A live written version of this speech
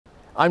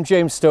I'm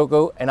James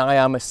Stokoe and I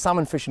am a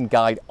salmon fishing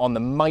guide on the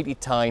mighty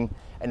Tyne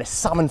and a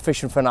salmon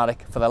fishing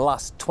fanatic for the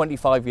last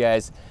 25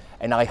 years,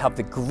 and I have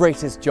the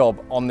greatest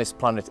job on this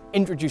planet,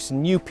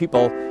 introducing new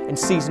people and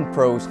seasoned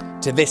pros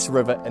to this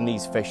river and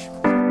these fish.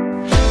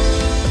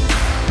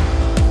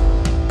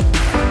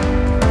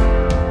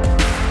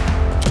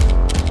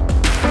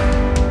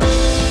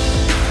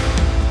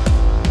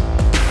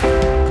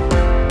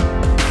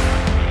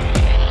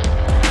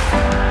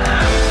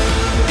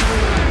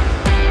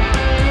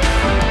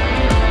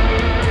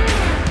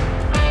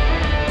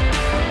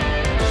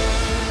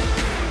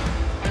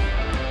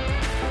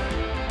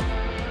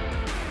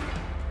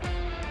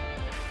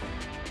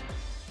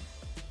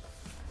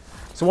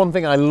 So one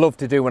thing I love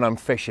to do when I'm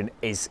fishing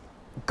is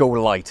go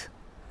light.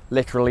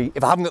 Literally,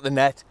 if I haven't got the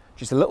net,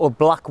 just a little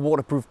black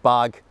waterproof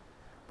bag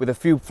with a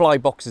few fly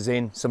boxes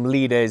in, some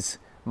leaders,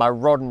 my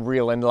rod and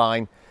reel and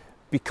line,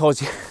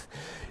 because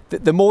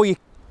the more you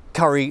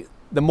carry,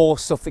 the more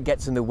stuff that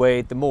gets in the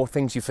way, the more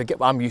things you forget.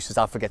 I'm used to,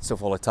 I forget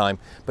stuff all the time,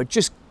 but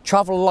just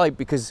travel light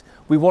because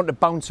we want to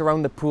bounce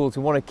around the pools,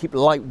 we want to keep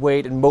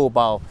lightweight and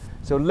mobile.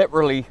 So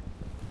literally,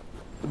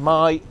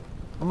 my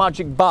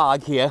magic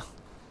bag here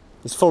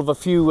is full of a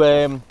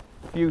few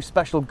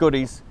special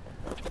goodies.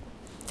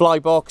 Fly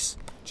box,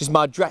 just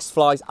my dress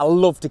flies. I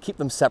love to keep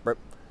them separate.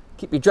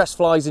 Keep your dress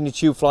flies and your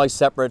tube flies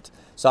separate,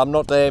 so I'm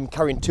not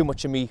carrying too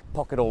much in my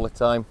pocket all the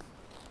time.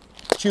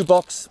 Tube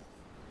box,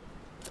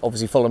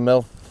 obviously full of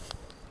mill.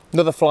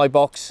 Another fly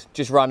box,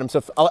 just random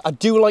stuff. I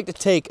do like to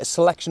take a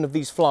selection of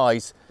these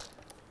flies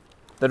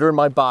that are in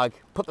my bag,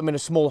 put them in a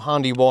small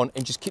handy one,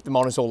 and just keep them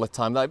on us all the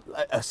time. Like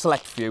a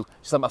select few,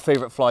 just like my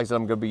favourite flies that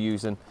I'm going to be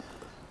using.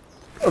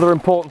 Other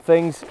important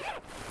things,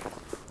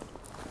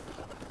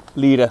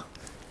 leader.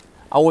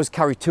 I always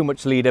carry too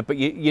much leader, but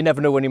you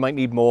never know when you might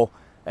need more.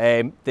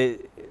 I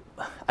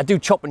do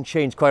chop and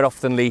change quite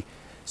oftenly,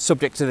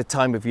 subject to the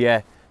time of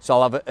year. So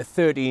I'll have a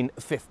 13,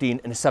 a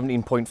 15 and a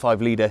 17.5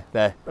 leader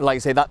there. Like I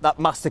say, that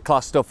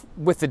masterclass stuff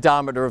with the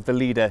diameter of the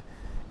leader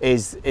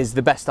is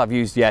the best I've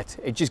used yet.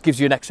 It just gives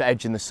you an extra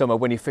edge in the summer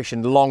when you're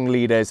fishing long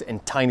leaders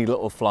and tiny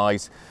little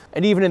flies.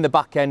 And even in the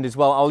back end as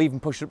well, I'll even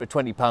push it up to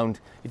 20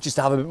 pound, just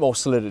to have a bit more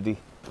solidity.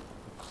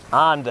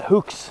 And the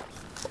hooks,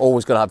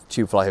 always got to have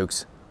tube fly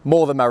hooks.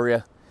 More the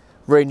merrier,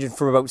 ranging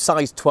from about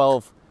size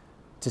 12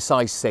 to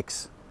size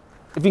 6.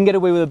 If you can get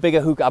away with a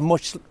bigger hook, I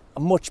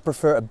much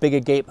prefer a bigger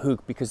gape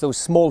hook, because those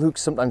small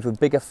hooks sometimes with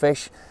bigger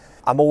fish,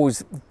 I'm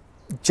always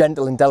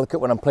gentle and delicate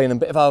when I'm playing them,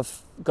 but if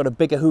I've got a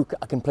bigger hook,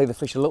 I can play the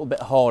fish a little bit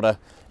harder.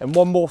 And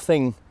one more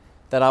thing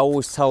that I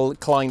always tell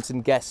clients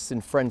and guests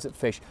and friends that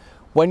fish,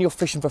 when you're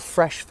fishing for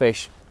fresh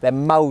fish, their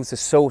mouths are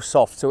so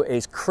soft, so it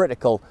is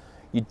critical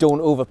you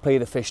don't overplay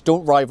the fish,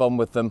 don't rive on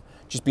with them,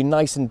 just be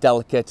nice and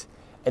delicate.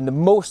 And the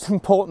most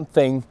important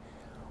thing,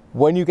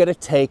 when you get a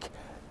take,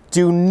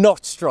 do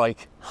not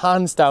strike.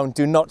 Hands down,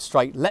 do not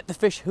strike. Let the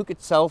fish hook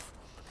itself.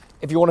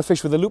 If you want to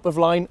fish with a loop of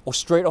line or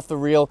straight off the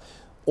reel,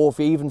 or if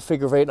you even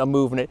figure eight or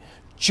moving it,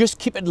 just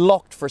keep it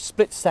locked for a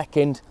split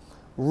second,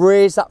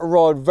 raise that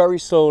rod very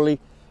slowly,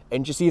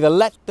 and just either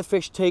let the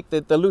fish take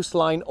the loose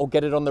line or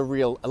get it on the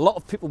reel. A lot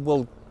of people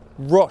will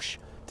rush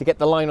to get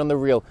the line on the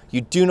reel.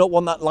 You do not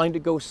want that line to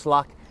go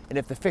slack, and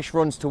if the fish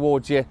runs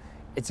towards you,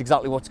 it's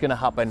exactly what's going to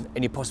happen,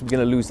 and you're possibly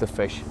going to lose the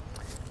fish.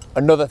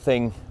 Another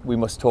thing we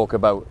must talk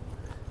about,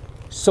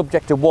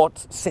 subject to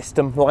what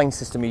line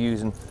system you're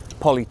using,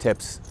 poly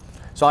tips.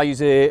 So I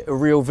use a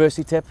Rio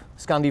Versi tip,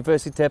 Scandi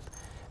Versi tip,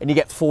 and you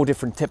get 4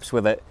 different tips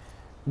with it.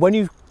 When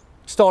you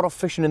start off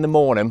fishing in the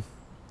morning,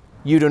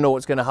 you don't know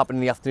what's going to happen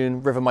in the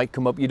afternoon. River might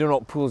come up, you don't know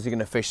what pools you're going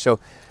to fish, so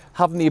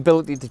having the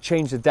ability to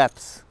change the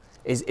depths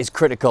is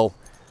critical.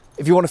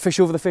 If you want to fish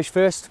over the fish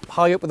first,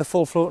 high up with a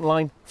full floating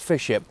line,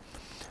 fish it.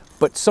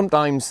 But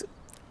sometimes,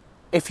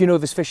 if you know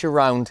there's fish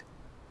around,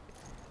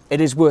 it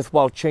is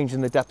worthwhile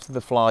changing the depth of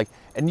the fly.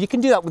 And you can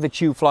do that with a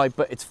tube fly,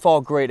 but it's far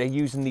greater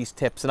using these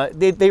tips. And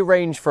they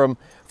range from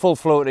full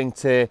floating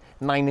to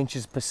 9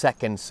 inches per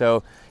second.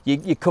 So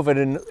you're covered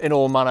in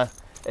all manner.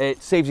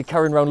 It saves you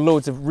carrying around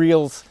loads of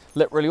reels.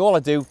 Literally all I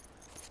do,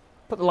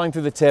 put the line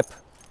through the tip,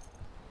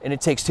 and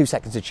it takes 2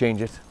 seconds to change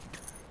it.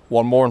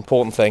 One more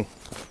important thing,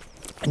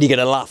 and you get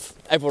a laugh.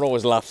 Everyone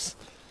always laughs.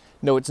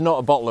 No, it's not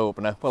a bottle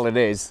opener. Well, it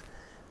is,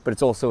 but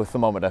it's also a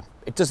thermometer.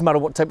 It doesn't matter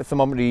what type of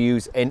thermometer you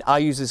use, and I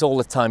use this all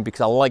the time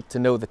because I like to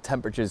know the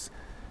temperatures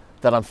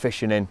that I'm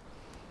fishing in.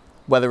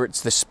 Whether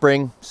it's the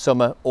spring,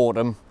 summer,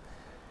 autumn.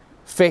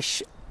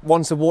 Fish,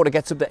 once the water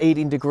gets up to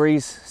 18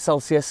 degrees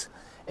Celsius,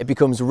 it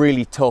becomes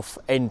really tough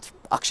and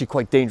actually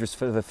quite dangerous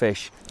for the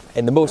fish.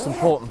 And the most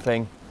important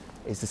thing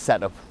is the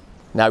setup.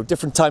 Now,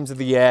 different times of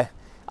the year,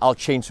 I'll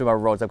change some of my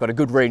rods. I've got a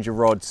good range of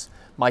rods.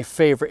 My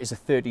favorite is a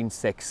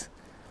 13.6.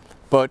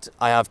 But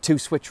I have 2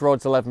 switch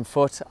rods, 11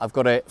 foot. I've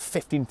got a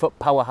 15-foot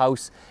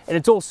powerhouse, and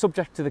it's all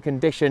subject to the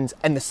conditions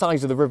and the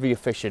size of the river you're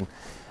fishing.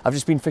 I've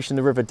just been fishing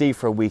the River Dee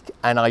for a week,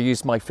 and I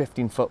used my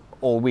 15-foot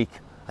all week.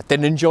 I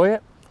didn't enjoy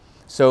it.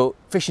 So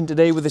fishing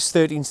today with this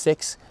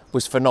 13.6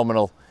 was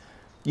phenomenal.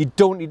 You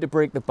don't need to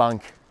break the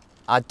bank.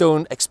 I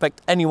don't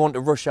expect anyone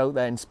to rush out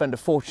there and spend a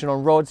fortune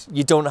on rods.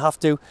 You don't have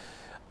to.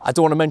 I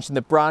don't want to mention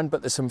the brand,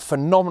 but there's some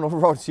phenomenal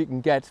rods you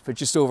can get for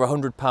just over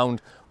 £100,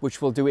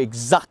 which will do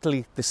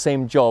exactly the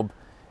same job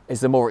as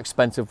the more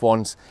expensive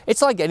ones.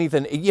 It's like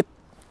anything.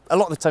 A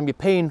lot of the time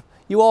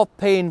you are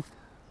paying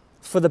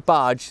for the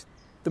badge.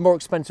 The more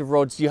expensive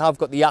rods, you have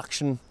got the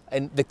action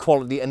and the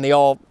quality, and they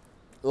are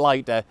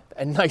lighter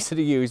and nicer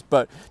to use.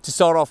 But to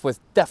start off with,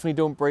 definitely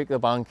don't break the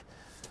bank.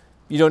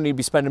 You don't need to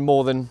be spending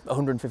more than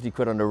 150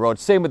 quid on a rod.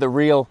 Same with the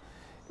reel.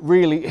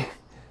 Really,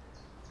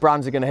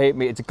 brands are going to hate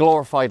me. It's a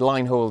glorified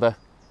line holder.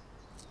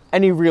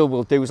 Any reel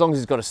will do, as long as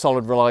it's got a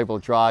solid, reliable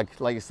drag.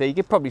 Like I say, you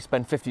could probably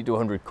spend 50 to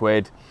 100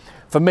 quid.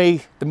 For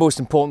me, the most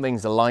important thing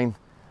is the line.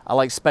 I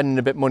like spending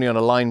a bit of money on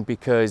a line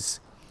because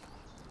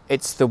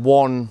it's the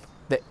one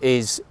that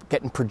is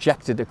getting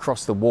projected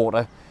across the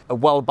water. A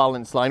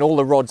well-balanced line. All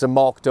the rods are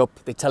marked up.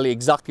 They tell you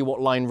exactly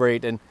what line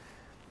rating.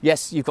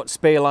 Yes, you've got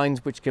spare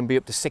lines, which can be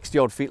up to 60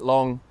 odd feet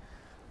long.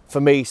 For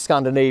me,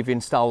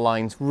 Scandinavian style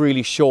lines,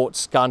 really short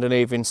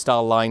Scandinavian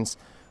style lines,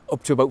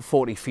 up to about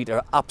 40 feet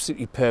are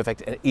absolutely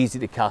perfect and easy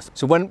to cast.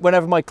 So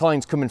whenever my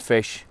clients come and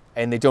fish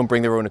and they don't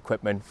bring their own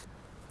equipment,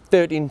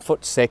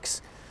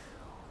 13'6"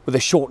 with a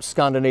short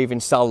Scandinavian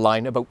style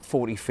line, about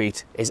 40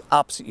 feet, is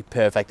absolutely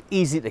perfect,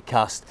 easy to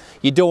cast.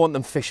 You don't want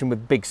them fishing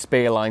with big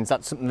spare lines.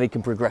 That's something they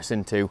can progress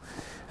into.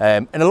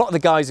 And a lot of the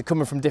guys are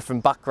coming from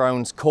different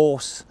backgrounds,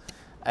 coarse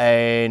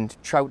and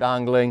trout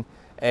angling,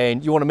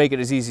 and you want to make it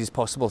as easy as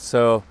possible.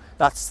 So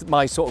that's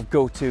my sort of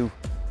go-to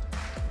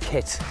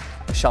kit,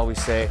 shall we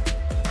say.